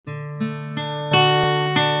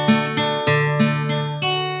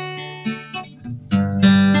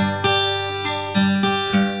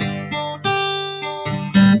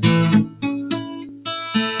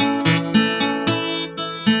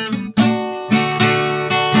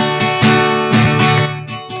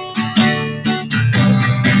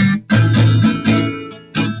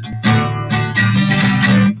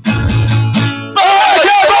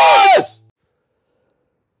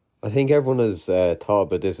think everyone has thought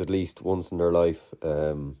about this at least once in their life.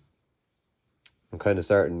 I'm kind of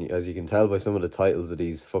starting, as you can tell by some of the titles of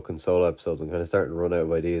these fucking solo episodes, I'm kind of starting to run out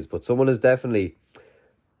of ideas. But someone is definitely,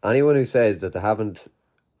 anyone who says that they haven't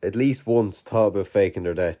at least once thought about faking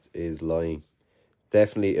their death is lying.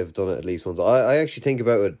 Definitely have done it at least once. I actually think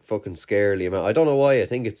about it fucking scarily amount. I don't know why. I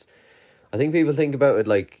think people think about it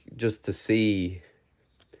like just to see.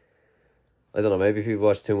 I don't know, maybe people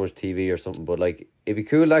watch too much TV or something, but like it'd be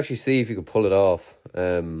cool to actually see if you could pull it off.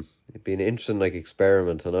 It'd be an interesting like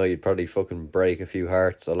experiment. I know you'd probably fucking break a few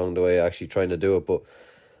hearts along the way actually trying to do it, but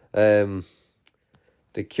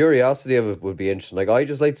the curiosity of it would be interesting. Like I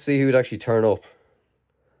just like to see who'd actually turn up.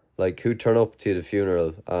 Like who'd turn up to the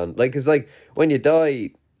funeral, and like it's like when you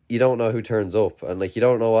die you don't know who turns up, and like you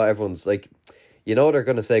don't know what everyone's like. You know they're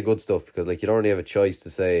gonna say good stuff because like you don't really have a choice to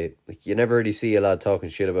say. Like you never really see a lad talking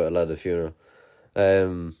shit about a lad at the funeral.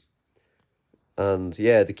 And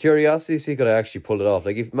yeah, the curiosity, see could I actually pull it off.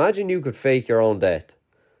 Like imagine you could fake your own death.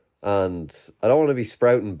 And I don't want to be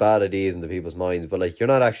sprouting bad ideas into people's minds, but like you're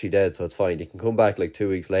not actually dead, so it's fine. You can come back like 2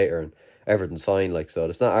 weeks later and everything's fine, like, so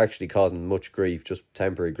it's not actually causing much grief, just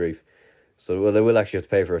temporary grief. So well, they will actually have to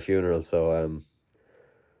pay for a funeral, so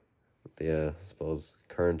yeah, I suppose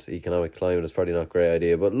current economic climate is probably not a great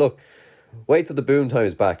idea. But look, wait till the boom time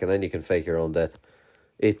is back and then you can fake your own death.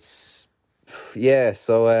 It's yeah,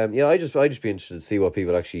 so yeah, I just be interested to see what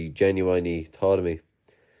people actually genuinely thought of me.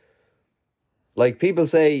 Like people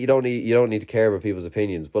say you don't need to care about people's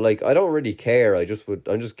opinions, but like I don't really care. I'm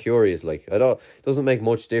just curious. Like it doesn't make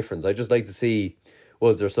much difference. I just like to see,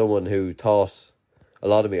 was there someone who thought a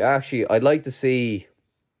lot of me? Actually, I'd like to see,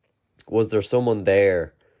 was there someone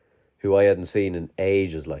there who I hadn't seen in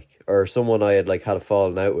ages, like, or someone I had like had a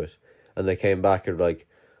falling out with, and they came back and like,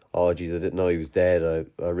 oh geez, I didn't know he was dead.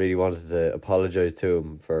 I really wanted to apologize to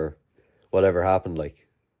him for whatever happened, like.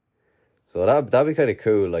 So that'd be kind of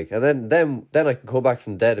cool, like, and then I can come back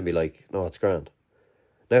from dead and be like, no, it's grand.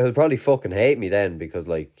 Now he'll probably fucking hate me then because,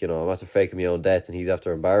 like, you know, I'm after faking my own death and he's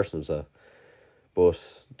after embarrassing himself. But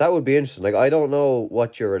that would be interesting. Like, I don't know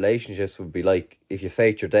what your relationships would be like if you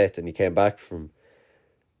faked your death and you came back from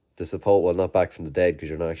the support, well, not back from the dead because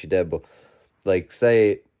you're not actually dead, but like,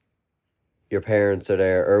 say your parents are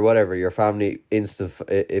there or whatever, your family,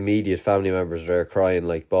 immediate family members are there crying,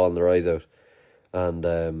 like, bawling their eyes out,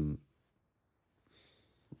 and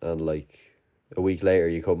like a week later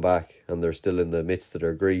you come back and they're still in the midst of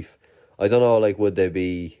their grief. I don't know, like, would they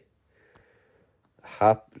be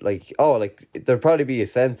like, oh, like, there'd probably be a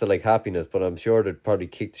sense of like happiness, but I'm sure they'd probably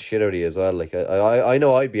kick the shit out of you as well. Like I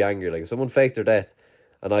know I'd be angry. Like if someone faked their death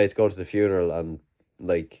and I had to go to the funeral and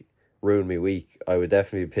like ruin my week, I would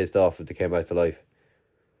definitely be pissed off if they came back to life.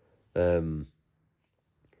 I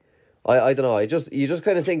don't know, you just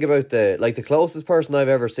kind of think about the closest person I've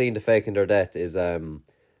ever seen to faking their death is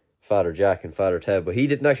Father Jack and Father Ted, but he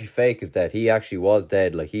didn't actually fake his death. He actually was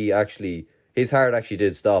dead. Like his heart actually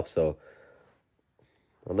did stop. So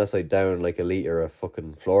unless I down like a litre of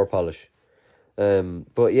fucking floor polish,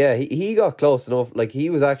 but yeah, he got close enough. Like he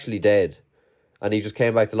was actually dead, and he just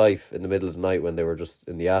came back to life in the middle of the night when they were just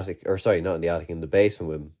in the attic, or sorry, not in the attic, in the basement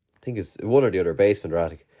with him. I think it's one or the other, basement or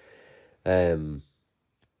attic.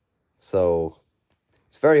 So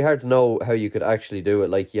it's very hard to know how you could actually do it.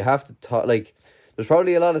 Like you have to like. There's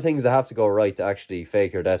probably a lot of things that have to go right to actually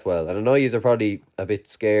fake your death well. And I know you are probably a bit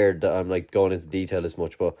scared that I'm like going into detail this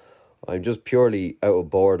much, but I'm just purely out of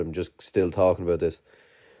boredom just still talking about this.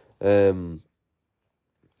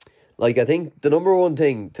 Like I think the number one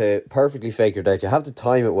thing to perfectly fake your death, you have to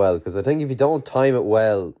time it well. Because I think if you don't time it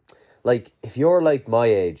well, like if you're like my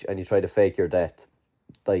age and you try to fake your death,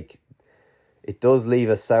 like it does leave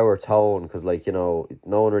a sour tone. Because like, you know,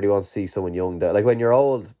 no one really wants to see someone young dead. Like when you're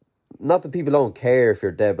old, not that people don't care if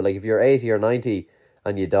you're dead, but like if you're 80 or 90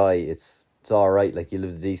 and you die, it's alright, like you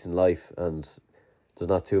lived a decent life and there's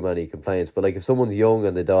not too many complaints. But like if someone's young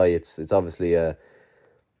and they die, it's obviously a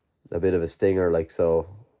bit of a stinger. Like, so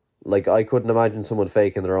like I couldn't imagine someone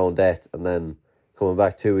faking their own death and then coming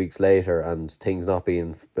back 2 weeks later and things not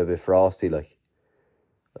being a bit frosty, like.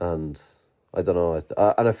 And I don't know,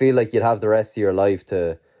 and I feel like you'd have the rest of your life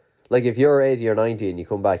to, like if you're 80 or 90 and you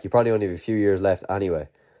come back, you probably only have a few years left anyway.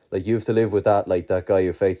 Like, you have to live with that, like, that guy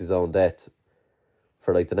who faked his own death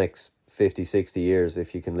for, like, the next 50, 60 years,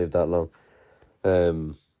 if you can live that long.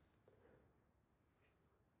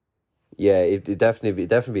 Yeah, it'd definitely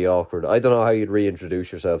be awkward. I don't know how you'd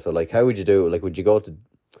reintroduce yourself, so, like, how would you do it? Like, would you go to,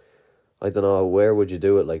 I don't know, where would you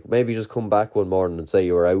do it? Like, maybe just come back one morning and say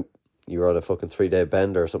you were out, you were on a fucking 3-day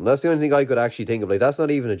bender or something. That's the only thing I could actually think of. Like, that's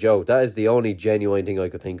not even a joke. That is the only genuine thing I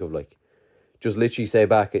could think of, like. just literally say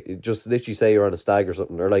you're on a stag or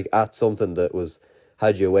something, or like at something that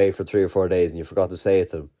had you away for 3 or 4 days and you forgot to say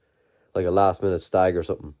it to them, like a last minute stag or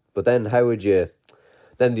something. But then how would you?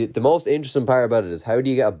 Then the most interesting part about it is, how do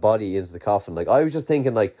you get a body into the coffin? Like, I was just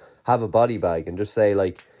thinking, like, have a body bag and just say,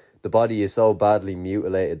 like, the body is so badly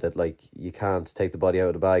mutilated that, like, you can't take the body out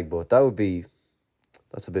of the bag. But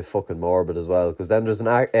that's a bit fucking morbid as well, because then there's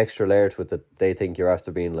an extra layer to it that they think you're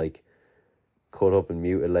after being, like, cut up and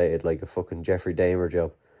mutilated like a fucking Jeffrey Dahmer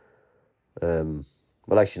job.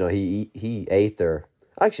 Well, actually, no, he ate their...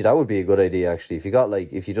 Actually, that would be a good idea, actually. If you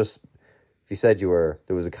said there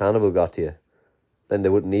was a cannibal got to you, then they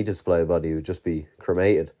wouldn't need to supply a body, it would just be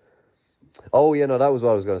cremated. Oh, yeah, no, that was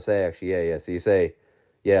what I was going to say, actually, yeah. So you say,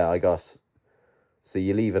 so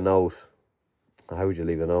you leave a note. How would you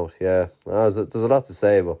leave a note? Yeah, there's a lot to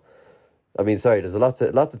say, but, I mean, sorry, there's a lot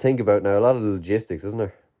to think about now, a lot of logistics, isn't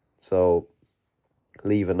there? So,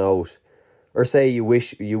 leave a note. Or say you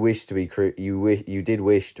did wish to be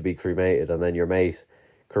cremated, and then your mate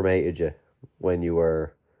cremated you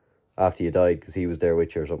after you died, because he was there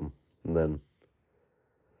with you or something, and then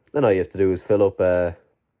all you have to do is fill up a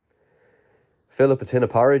tin of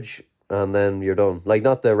porridge, and then you're done. Like,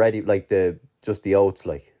 not the ready, like just the oats,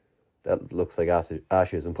 like, that looks like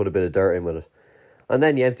ashes, and put a bit of dirt in with it. And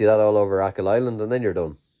then you empty that all over Achill Island, and then you're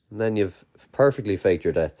done. And then you've perfectly faked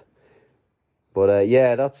your death. But,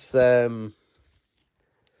 yeah, that's...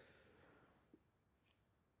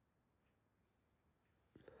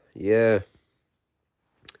 yeah.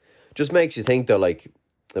 Just makes you think, though, like,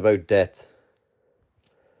 about death.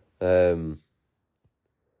 I'm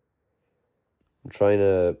trying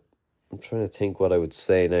to think what I would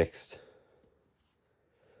say next.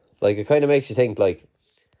 Like, it kind of makes you think, like,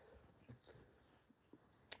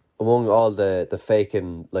 among all the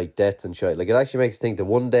faking, like, death and shit, like, it actually makes you think that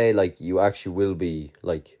one day, like, you actually will be,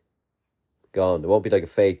 like, gone. It won't be like a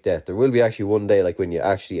fake death. There will be actually one day, like, when you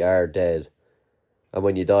actually are dead. And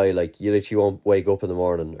when you die, like, you literally won't wake up in the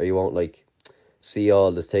morning, or you won't, like, see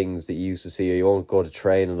all the things that you used to see, or you won't go to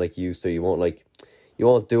training like you used to. You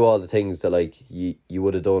won't do all the things that, like, you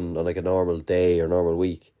would have done on, like, a normal day or normal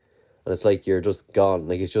week. And it's like you're just gone.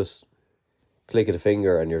 Like, it's just click of the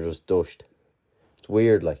finger and you're just dushed. It's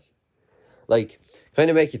weird, like. Like, kind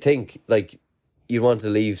of make you think, like, you'd want to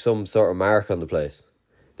leave some sort of mark on the place.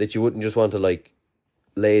 That you wouldn't just want to, like,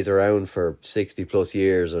 laze around for 60 plus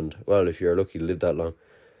years and, well, if you're lucky to live that long,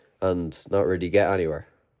 and not really get anywhere.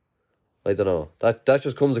 I don't know. That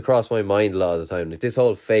just comes across my mind a lot of the time. Like, this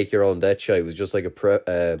whole fake your own death shit was just like a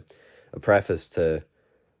preface to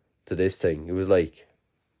this thing. It was like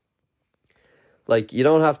you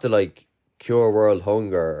don't have to, like, cure world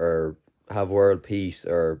hunger or have world peace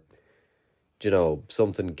or, you know,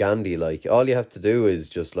 something Gandhi like. All you have to do is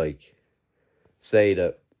just, like, say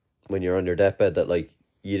that when you're on your deathbed that, like,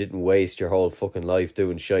 you didn't waste your whole fucking life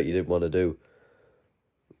doing shit you didn't want to do.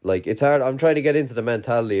 Like, it's hard. I'm trying to get into the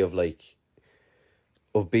mentality of, like,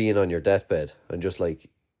 of being on your deathbed and just, like,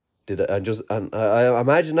 I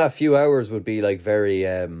imagine that few hours would be, like, very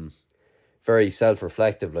very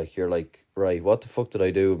self-reflective. Like, you're like, right, what the fuck did I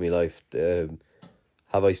do with my life?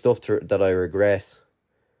 Have I stuff that I regret?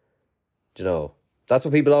 Do you know, that's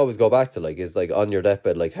what people always go back to, like, is, like, on your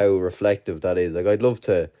deathbed, like, how reflective that is. Like, I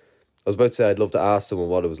was about to say I'd love to ask someone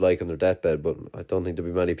what it was like on their deathbed, but I don't think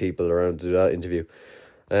there'll be many people around to do that interview.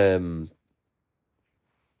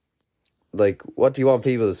 Like, what do you want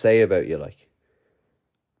people to say about you, like?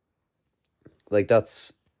 Like,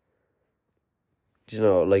 that's, you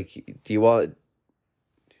know, like, do you want...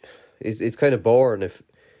 It's kind of boring if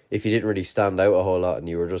you didn't really stand out a whole lot and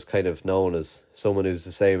you were just kind of known as someone who's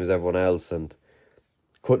the same as everyone else and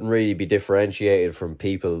couldn't really be differentiated from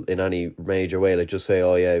people in any major way. Like, just say,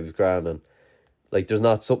 oh yeah, he was grand, and, like, there's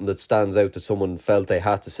not something that stands out that someone felt they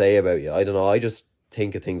had to say about you. I don't know, I just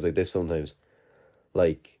think of things like this sometimes.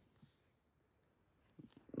 Like,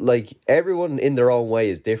 everyone in their own way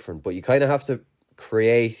is different, but you kind of have to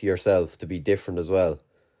create yourself to be different as well.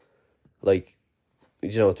 Like,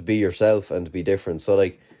 you know, to be yourself and to be different. So,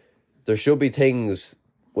 like, there should be things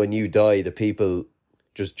when you die that people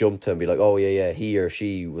just jump to and be like, oh yeah, he or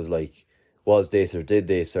she was like, was this or did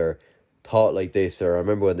this or thought like this, or I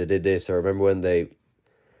remember when they did this, or I remember when they,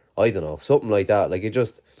 I don't know, something like that. Like, it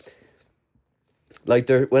just, like,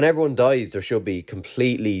 when everyone dies, there should be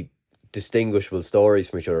completely distinguishable stories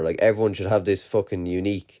from each other. Like, everyone should have this fucking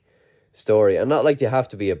unique story, and not like you have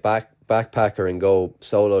to be a backpacker and go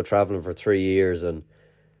solo traveling for 3 years and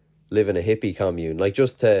live in a hippie commune. Like,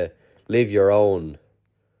 just to live your own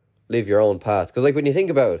path. Because, like, when you think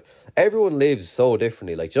about it, everyone lives so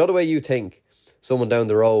differently. Like, do you know the way you think? someone down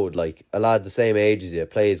the road, like a lad the same age as you,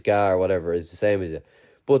 plays GA or whatever, is the same as you.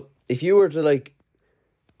 But if you were to like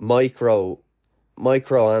micro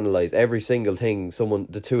analyze every single thing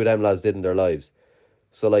the two of them lads did in their lives.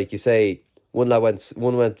 So like you say, one went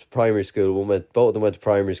to primary school, both of them went to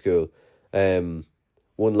primary school. One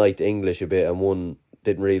liked English a bit and one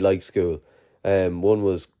didn't really like school. One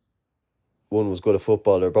was good at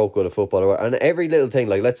football, they're both good at football, and every little thing,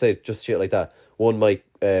 like let's say just shit like that. One might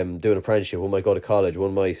do an apprenticeship, one might go to college,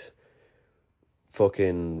 one might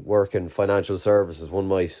fucking work in financial services, one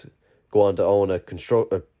might go on to own an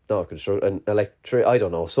electric, I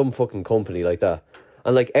don't know, some fucking company like that.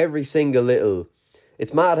 And like every single little,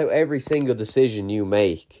 it's mad how every single decision you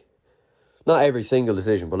make, not every single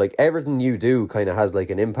decision, but like everything you do kind of has like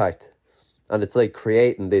an impact. And it's like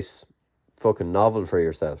creating this fucking novel for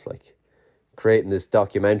yourself, like creating this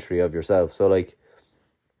documentary of yourself. So like,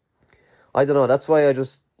 I don't know, that's why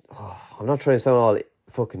I'm not trying to sound all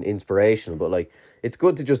fucking inspirational, but like, it's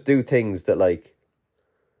good to just do things that like,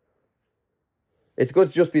 it's good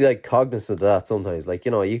to just be like cognizant of that sometimes. Like,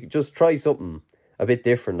 you know, you just try something a bit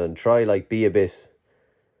different and try like be a bit,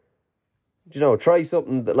 you know, try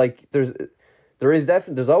something that like, there's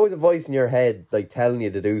always a voice in your head like telling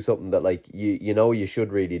you to do something that like you know you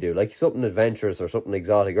should really do, like something adventurous or something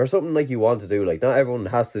exotic or something like you want to do. Like not everyone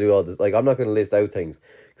has to do all this. Like I'm not going to list out things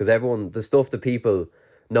because the stuff that people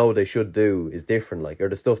know they should do is different, like, or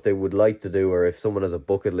the stuff they would like to do, or if someone has a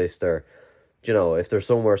bucket list, or you know, if there's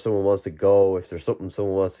somewhere someone wants to go, if there's something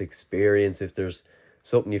someone wants to experience, if there's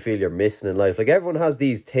something you feel you're missing in life. Like everyone has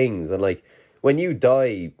these things, and like when you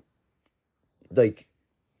die, like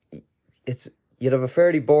you'd have a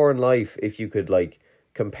fairly boring life if you could like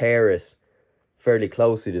compare it fairly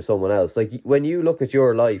closely to someone else. Like when you look at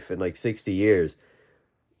your life in like 60 years,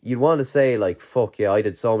 you'd want to say like, fuck yeah, I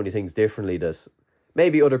did so many things differently that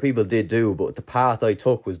maybe other people did do, but the path I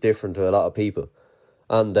took was different to a lot of people.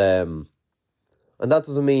 And that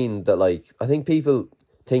doesn't mean that like, I think people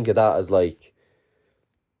think of that as like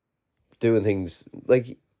doing things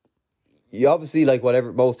like, you obviously, like,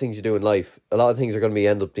 whatever, most things you do in life, a lot of things are going to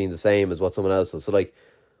end up being the same as what someone else does. So like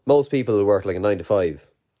most people will work like a 9 to 5.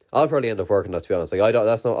 I'll probably end up working that, to be honest. Like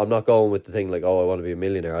I'm not going with the thing like, oh, I want to be a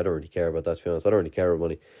millionaire. I don't really care about that, to be honest. I don't really care about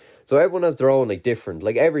money. So everyone has their own like different,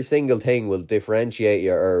 like every single thing will differentiate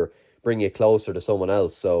you or bring you closer to someone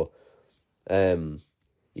else. So you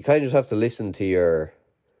kind of just have to listen to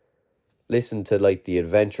like the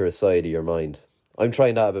adventurous side of your mind. I'm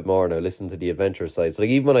trying that a bit more now, listen to the adventurous side. So like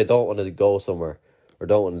even when I don't want to go somewhere or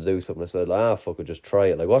don't want to do something, I said, like, fuck it, just try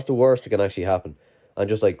it. Like what's the worst that can actually happen? And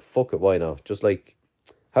just like, fuck it, why not? Just like,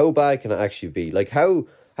 how bad can it actually be? Like how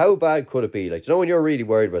bad could it be? Like, you know, when you're really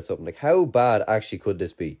worried about something, like how bad actually could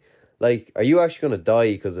this be? Like, are you actually going to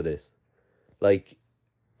die because of this? Like,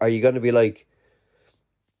 are you going to be like,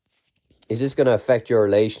 is this going to affect your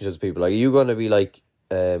relationships with people? Like, are you going to be like,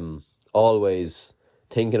 always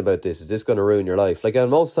thinking about this? Is this going to ruin your life? Like, and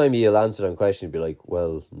most time you'll answer that question and be like,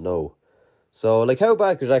 well, no. So, like, how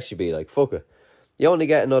bad could it actually be? Like, fuck it. You only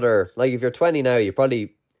get another, like, if you're 20 now, you're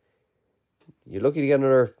lucky to get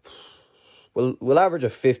another, we'll average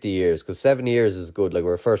of 50 years, because 7 years is good. Like,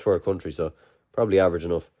 we're a first world country, so probably average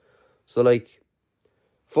enough. So, like,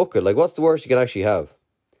 fuck it. Like, what's the worst you can actually have?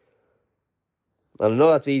 And I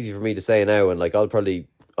know that's easy for me to say now, and, like, I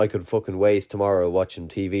could fucking waste tomorrow watching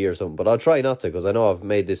TV or something, but I'll try not to, because I know I've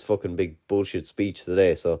made this fucking big bullshit speech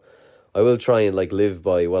today, so I will try and, like, live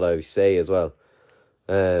by what I say as well.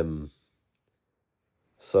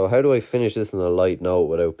 So how do I finish this on a light note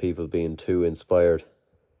without people being too inspired?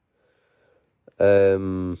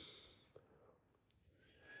 But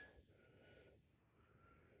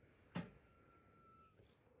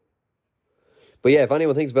yeah, if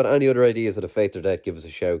anyone thinks about any other ideas of the Faith or Death, give us a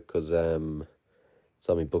shout, because it's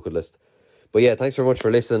on my bucket list. But yeah, thanks very much for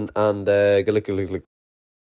listening, and good luck.